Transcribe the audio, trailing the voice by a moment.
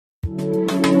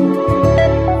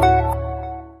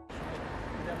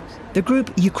The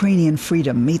group Ukrainian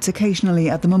Freedom meets occasionally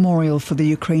at the memorial for the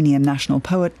Ukrainian national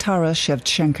poet Taras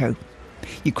Shevchenko.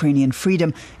 Ukrainian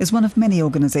Freedom is one of many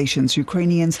organizations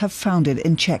Ukrainians have founded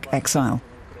in Czech exile.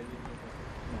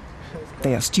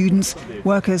 They are students,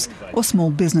 workers or small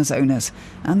business owners,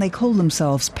 and they call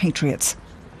themselves patriots.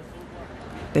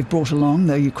 They've brought along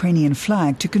the Ukrainian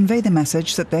flag to convey the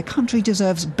message that their country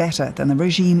deserves better than the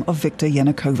regime of Viktor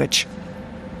Yanukovych.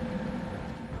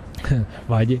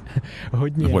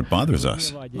 What bothers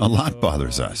us? A lot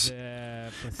bothers us.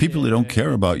 People who don't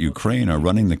care about Ukraine are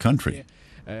running the country.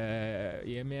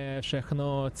 They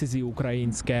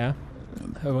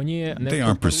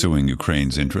aren't pursuing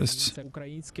Ukraine's interests.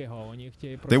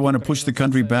 They want to push the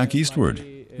country back eastward,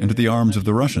 into the arms of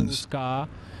the Russians. I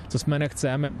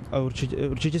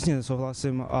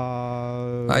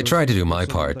try to do my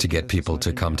part to get people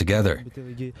to come together,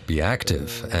 be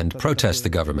active, and protest the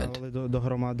government,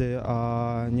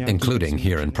 including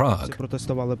here in Prague.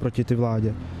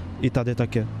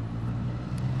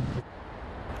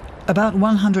 About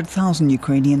 100,000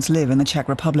 Ukrainians live in the Czech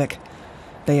Republic.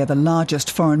 They are the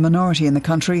largest foreign minority in the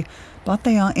country, but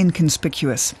they are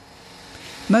inconspicuous.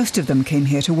 Most of them came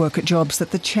here to work at jobs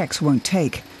that the Czechs won't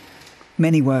take.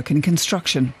 Many work in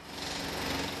construction.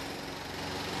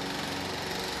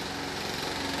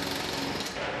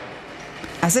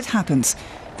 As it happens,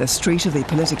 the street of the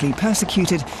politically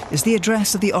persecuted is the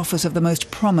address of the office of the most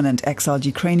prominent exiled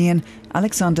Ukrainian,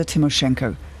 Oleksandr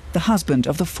Tymoshenko, the husband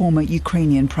of the former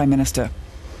Ukrainian Prime Minister.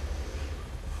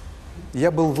 I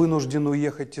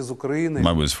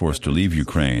was forced to leave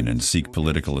Ukraine and seek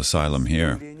political asylum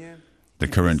here. The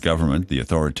current government, the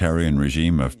authoritarian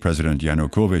regime of President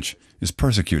Yanukovych, is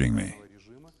persecuting me.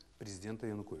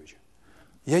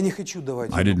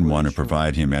 I didn't want to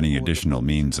provide him any additional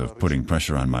means of putting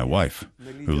pressure on my wife,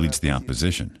 who leads the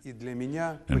opposition.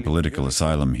 And political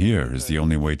asylum here is the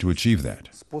only way to achieve that.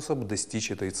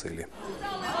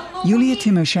 Yulia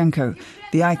Tymoshenko,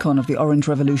 the icon of the Orange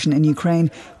Revolution in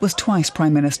Ukraine, was twice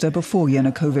prime minister before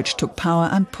Yanukovych took power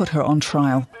and put her on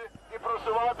trial.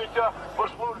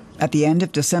 At the end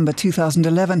of December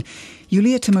 2011,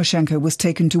 Yulia Tymoshenko was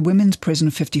taken to Women's Prison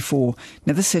 54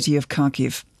 near the city of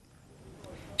Kiev.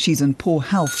 She's in poor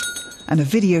health, and a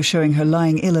video showing her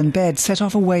lying ill in bed set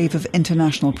off a wave of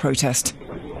international protest.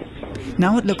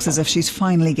 Now it looks as if she's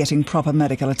finally getting proper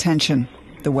medical attention.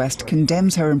 The West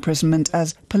condemns her imprisonment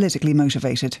as politically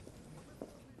motivated.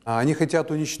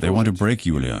 They want to break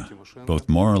Yulia, both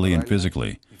morally and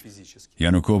physically.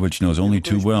 Yanukovych knows only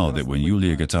too well that when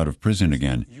Yulia gets out of prison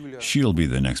again, she'll be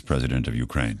the next president of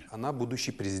Ukraine.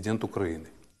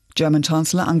 German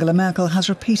Chancellor Angela Merkel has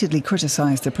repeatedly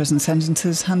criticized the prison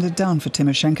sentences handed down for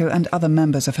Tymoshenko and other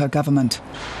members of her government.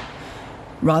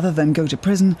 Rather than go to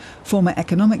prison, former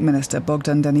economic minister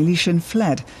Bogdan Danylyshyn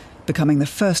fled, becoming the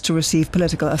first to receive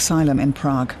political asylum in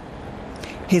Prague.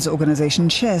 His organization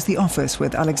shares the office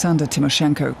with Oleksandr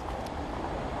Tymoshenko.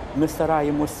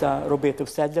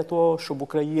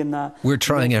 We're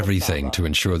trying everything to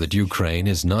ensure that Ukraine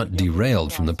is not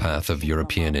derailed from the path of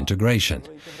European integration.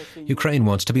 Ukraine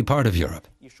wants to be part of Europe,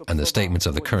 and the statements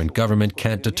of the current government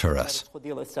can't deter us.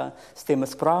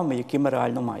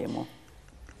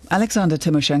 Oleksandr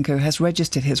Tymoshenko has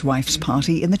registered his wife's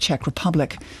party in the Czech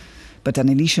Republic. But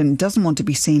Danylyshyn doesn't want to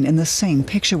be seen in the same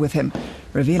picture with him,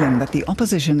 revealing that the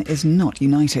opposition is not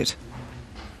united.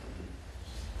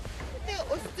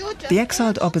 The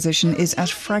exiled opposition is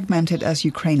as fragmented as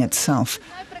Ukraine itself.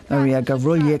 Maria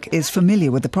Gavrilyuk is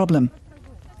familiar with the problem.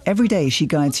 Every day she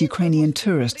guides Ukrainian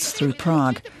tourists through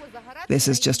Prague. This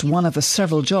is just one of the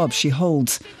several jobs she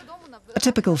holds. A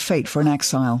typical fate for an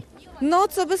exile. I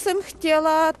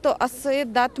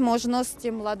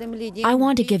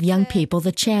want to give young people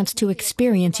the chance to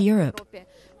experience Europe.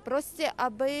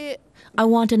 I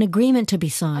want an agreement to be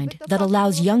signed that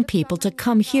allows young people to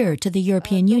come here to the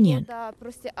European Union,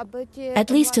 at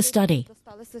least to study.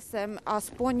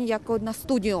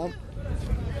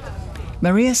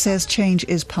 Maria says change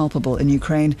is palpable in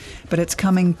Ukraine, but it's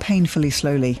coming painfully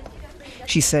slowly.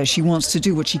 She says she wants to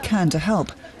do what she can to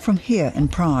help from here in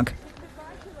Prague.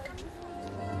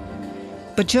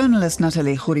 But journalist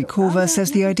Natalia Khurikova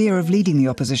says the idea of leading the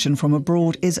opposition from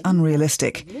abroad is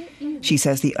unrealistic. She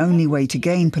says the only way to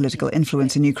gain political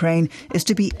influence in Ukraine is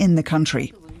to be in the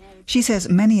country. She says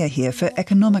many are here for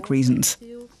economic reasons.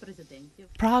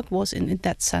 Prague was, in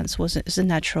that sense, is a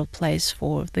natural place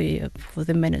for the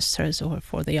ministers or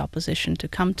for the opposition to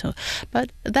come to.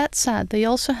 But that said, they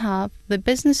also have the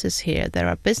businesses here. There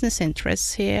are business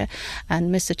interests here,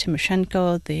 and Mr.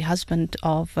 Tymoshenko, the husband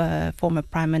of former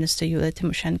Prime Minister Yulia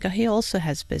Tymoshenko, he also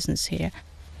has business here.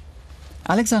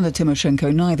 Oleksandr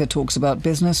Tymoshenko neither talks about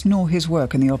business nor his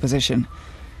work in the opposition.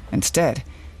 Instead,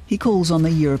 he calls on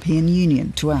the European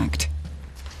Union to act.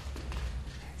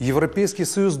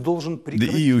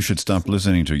 The EU should stop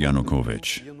listening to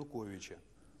Yanukovych.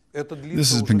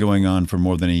 This has been going on for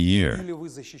more than a year.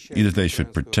 Either they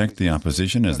should protect the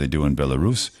opposition as they do in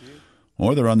Belarus,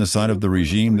 or they're on the side of the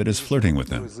regime that is flirting with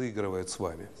them.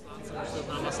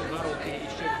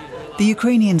 The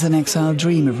Ukrainians in exile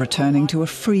dream of returning to a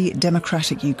free,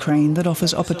 democratic Ukraine that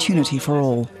offers opportunity for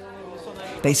all.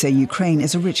 They say Ukraine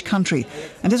is a rich country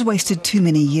and has wasted too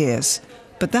many years,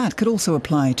 but that could also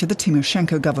apply to the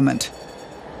Tymoshenko government.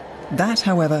 That,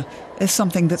 however, is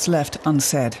something that's left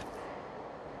unsaid.